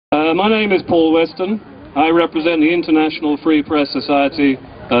My name is Paul Weston. I represent the International Free Press Society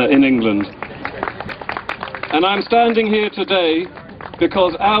in England. And I'm standing here today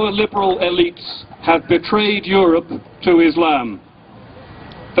because our liberal elites have betrayed Europe to Islam.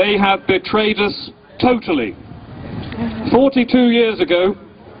 They have betrayed us totally. 42 years ago,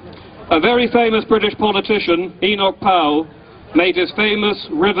 a very famous British politician, Enoch Powell, made his famous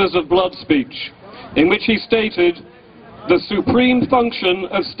Rivers of Blood speech, in which he stated, "The supreme function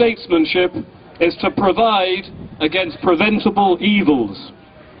of statesmanship is to provide against preventable evils."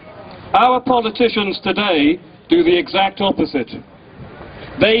 Our politicians today do the exact opposite.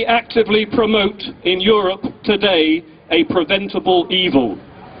 They actively promote in Europe today a preventable evil.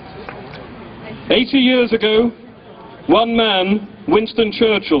 80 years ago, one man, Winston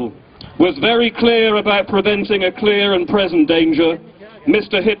Churchill, was very clear about preventing a clear and present danger,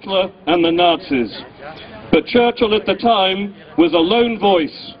 Mr. Hitler and the Nazis. But Churchill at the time was a lone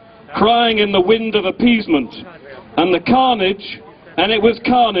voice, crying in the wind of appeasement, and the carnage, and it was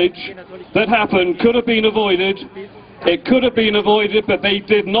carnage that happened, could have been avoided. It could have been avoided, but they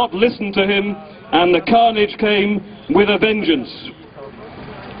did not listen to him, and the carnage came with a vengeance.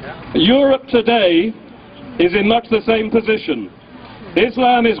 Europe today is in much the same position.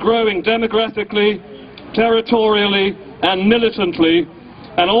 Islam is growing demographically, territorially, and militantly,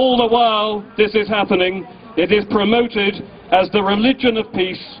 and all the while this is happening, it is promoted as the religion of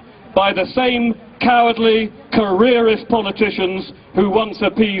peace by the same cowardly, careerist politicians who once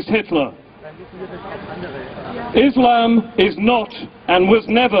appeased Hitler. Islam is not and was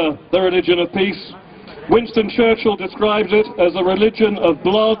never the religion of peace. Winston Churchill described it as a religion of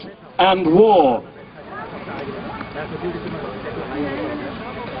blood and war.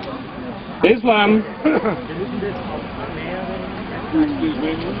 Islam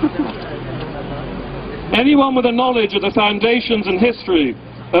anyone with a knowledge of the foundations and history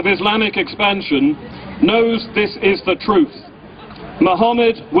of Islamic expansion knows this is the truth.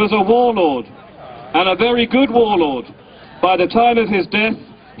 Muhammad was a warlord, and a very good warlord. By the time of his death,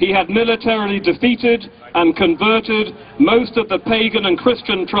 he had militarily defeated and converted most of the pagan and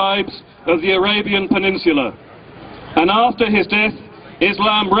Christian tribes of the Arabian Peninsula. And after his death,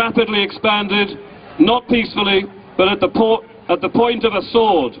 Islam rapidly expanded, not peacefully, but at the point of a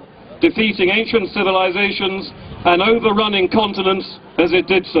sword, defeating ancient civilizations and overrunning continents as it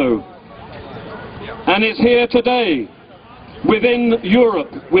did so. And it's here today, within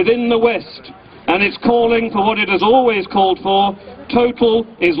Europe, within the West, and it's calling for what it has always called for, total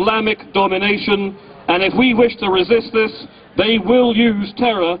Islamic domination, and if we wish to resist this, they will use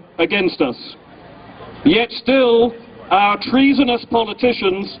terror against us. Yet still, our treasonous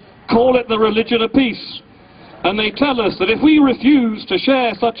politicians call it the religion of peace. And they tell us that if we refuse to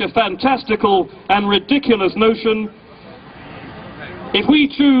share such a fantastical and ridiculous notion, if we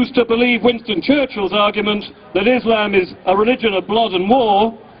choose to believe Winston Churchill's argument that Islam is a religion of blood and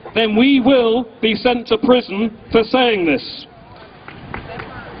war, then we will be sent to prison for saying this.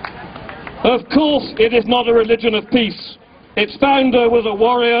 Of course it is not a religion of peace. Its founder was a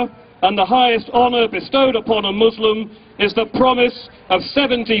warrior, and the highest honor bestowed upon a Muslim is the promise of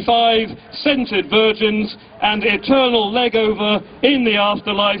 75 scented virgins and eternal leg over in the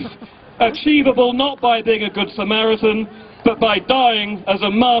afterlife, achievable not by being a good Samaritan, but by dying as a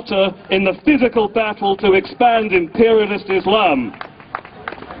martyr in the physical battle to expand imperialist Islam.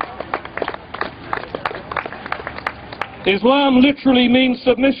 Islam literally means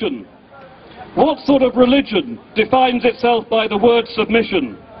submission. What sort of religion defines itself by the word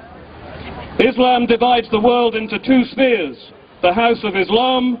submission? Islam divides the world into two spheres, the house of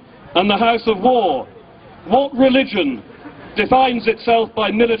Islam and the house of war. What religion defines itself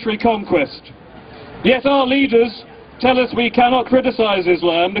by military conquest? Yet our leaders tell us we cannot criticize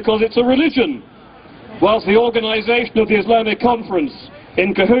Islam because it's a religion, whilst the organization of the Islamic Conference,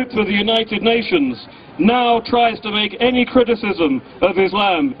 in cahoots with the United Nations, now tries to make any criticism of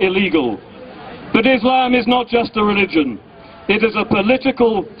Islam illegal. But Islam is not just a religion. It is a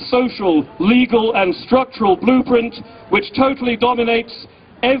political, social, legal and structural blueprint which totally dominates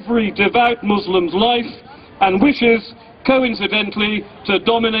every devout Muslim's life and wishes, coincidentally, to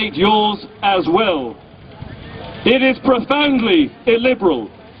dominate yours as well. It is profoundly illiberal.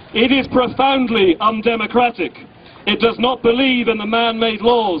 It is profoundly undemocratic. It does not believe in the man-made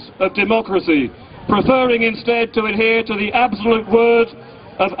laws of democracy, preferring instead to adhere to the absolute word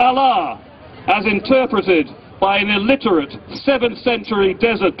of Allah, as interpreted by an illiterate 7th century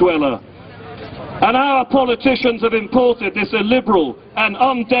desert dweller. And our politicians have imported this illiberal and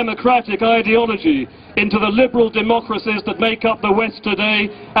undemocratic ideology into the liberal democracies that make up the West today,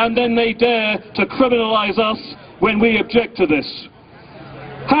 and then they dare to criminalize us when we object to this.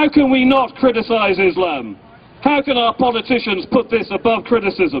 How can we not criticize Islam? How can our politicians put this above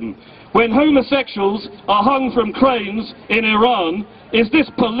criticism? When homosexuals are hung from cranes in Iran, is this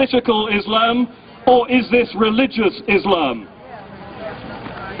political Islam or is this religious Islam?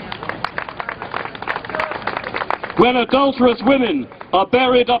 When adulterous women are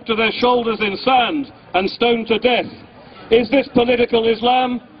buried up to their shoulders in sand and stoned to death, is this political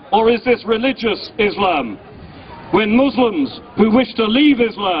Islam or is this religious Islam? When Muslims who wish to leave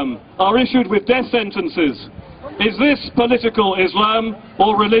Islam are issued with death sentences, is this political Islam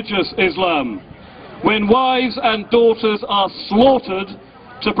or religious Islam? When wives and daughters are slaughtered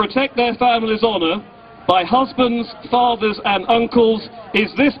to protect their family's honor by husbands, fathers and uncles, is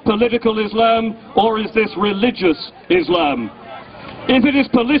this political Islam or is this religious Islam? If it is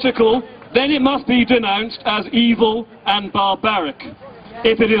political, then it must be denounced as evil and barbaric.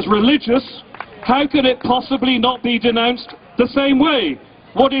 If it is religious, how can it possibly not be denounced the same way?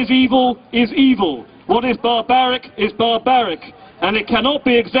 What is evil is evil. What is barbaric, and it cannot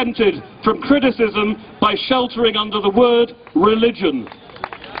be exempted from criticism by sheltering under the word religion.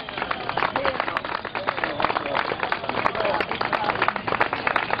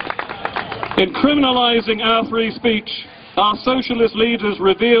 In criminalizing our free speech, our socialist leaders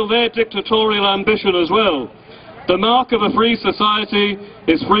reveal their dictatorial ambition as well. The mark of a free society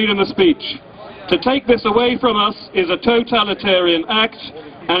is freedom of speech. To take this away from us is a totalitarian act,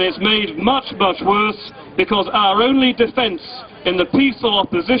 and it's made much, much worse because our only defense in the peaceful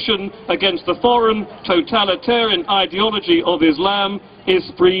opposition against the foreign totalitarian ideology of Islam is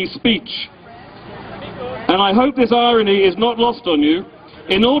free speech. And I hope this irony is not lost on you.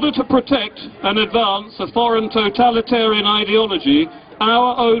 In order to protect and advance a foreign totalitarian ideology,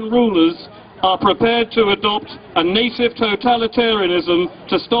 our own rulers are prepared to adopt a native totalitarianism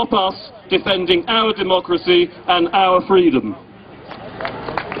to stop us defending our democracy and our freedom.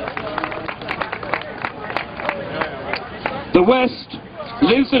 The West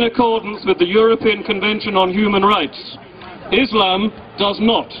lives in accordance with the European Convention on Human Rights. Islam does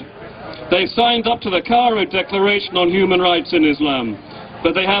not. They've signed up to the Cairo Declaration on Human Rights in Islam,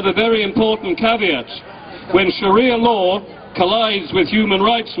 but they have a very important caveat. When Sharia law collides with human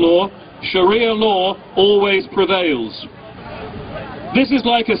rights law, Sharia law always prevails. This is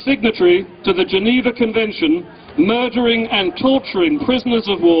like a signatory to the Geneva Convention murdering and torturing prisoners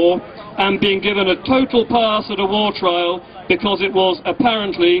of war and being given a total pass at a war trial because it was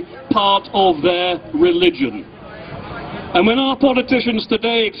apparently part of their religion. And when our politicians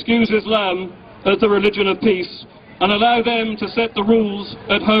today excuse Islam as the religion of peace and allow them to set the rules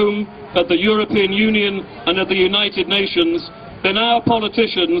at home, at the European Union and at the United Nations, then our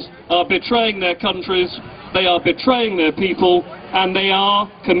politicians are betraying their countries, they are betraying their people, and they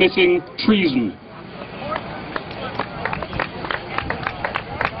are committing treason.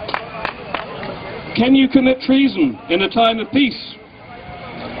 Can you commit treason in a time of peace?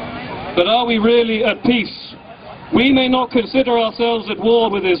 But are we really at peace? We may not consider ourselves at war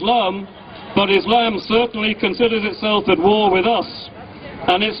with Islam, but Islam certainly considers itself at war with us.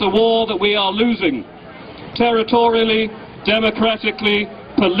 And it's a war that we are losing, territorially, democratically,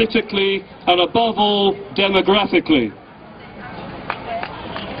 politically, and above all, demographically.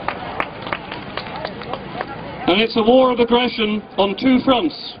 And it's a war of aggression on two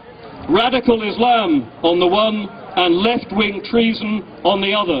fronts. Radical Islam on the one and left-wing treason on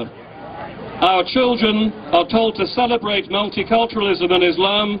the other. Our children are told to celebrate multiculturalism and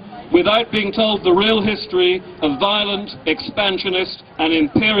Islam without being told the real history of violent, expansionist and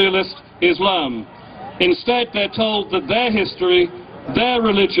imperialist Islam. Instead, they're told that their history, their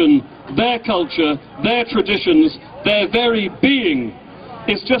religion, their culture, their traditions, their very being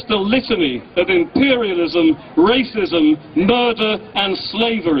is just a litany of imperialism, racism, murder and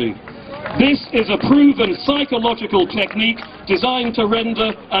slavery. This is a proven psychological technique designed to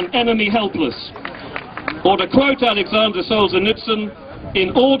render an enemy helpless. Or to quote Alexander Solzhenitsyn,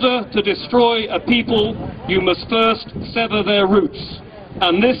 in order to destroy a people, you must first sever their roots.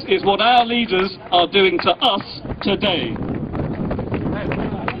 And this is what our leaders are doing to us today.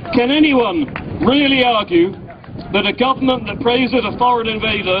 Can anyone really argue that a government that praises a foreign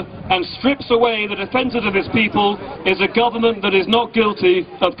invader and strips away the defences of its people is a government that is not guilty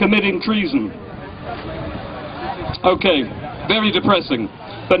of committing treason? Okay, very depressing.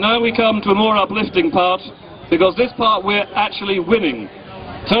 But now we come to a more uplifting part, because this part we're actually winning.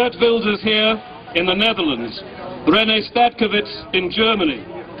 Geert Wilders here in the Netherlands, René Stadkowitz in Germany,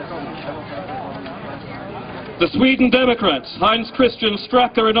 the Sweden Democrats, Heinz Christian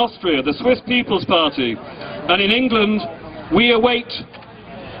Strache in Austria, the Swiss People's Party, and in England we await,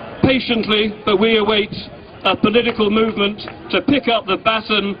 patiently, but we await a political movement to pick up the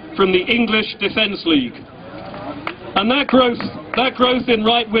baton from the English Defence League. And that growth in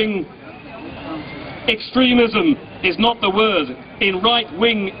right-wing extremism is not the word. In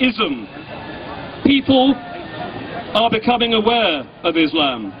right-wing-ism, people are becoming aware of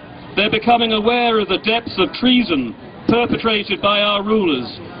Islam. They're becoming aware of the depths of treason perpetrated by our rulers.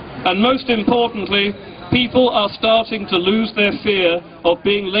 And most importantly, people are starting to lose their fear of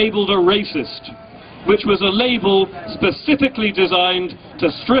being labelled a racist, which was a label specifically designed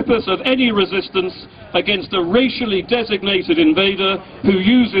to strip us of any resistance against a racially designated invader who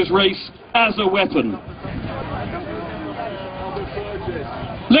uses race as a weapon.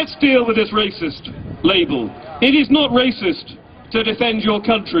 Let's deal with this racist label. It is not racist to defend your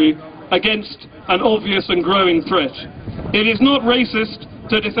country against an obvious and growing threat. It is not racist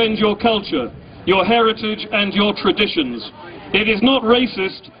to defend your culture, your heritage and your traditions. It is not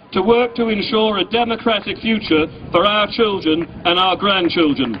racist to work to ensure a democratic future for our children and our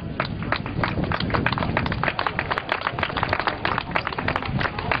grandchildren.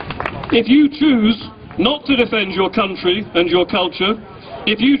 If you choose not to defend your country and your culture,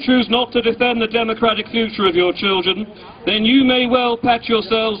 if you choose not to defend the democratic future of your children, then you may well pat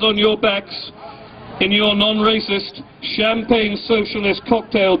yourselves on your backs in your non-racist, champagne socialist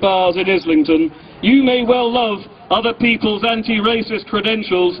cocktail bars in Islington. You may well love other people's anti-racist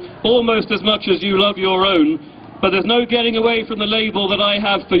credentials almost as much as you love your own, but there's no getting away from the label that I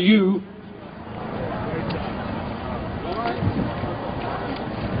have for you.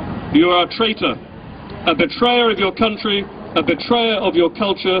 You are a traitor, a betrayer of your country, a betrayer of your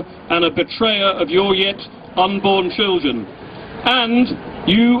culture, and a betrayer of your yet unborn children. And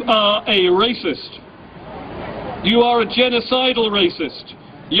you are a racist. You are a genocidal racist.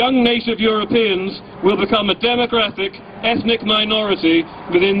 Young native Europeans will become a demographic, ethnic minority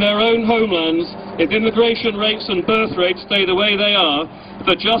within their own homelands if immigration rates and birth rates stay the way they are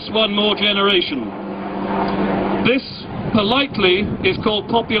for just one more generation. This, politely, is called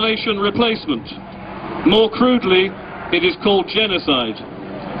population replacement. More crudely, it is called genocide,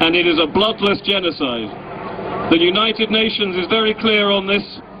 and it is a bloodless genocide. The United Nations is very clear on this.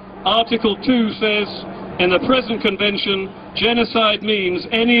 Article 2 says, in the present convention, genocide means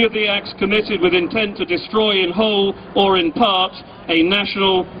any of the acts committed with intent to destroy in whole or in part a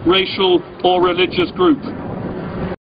national, racial or religious group.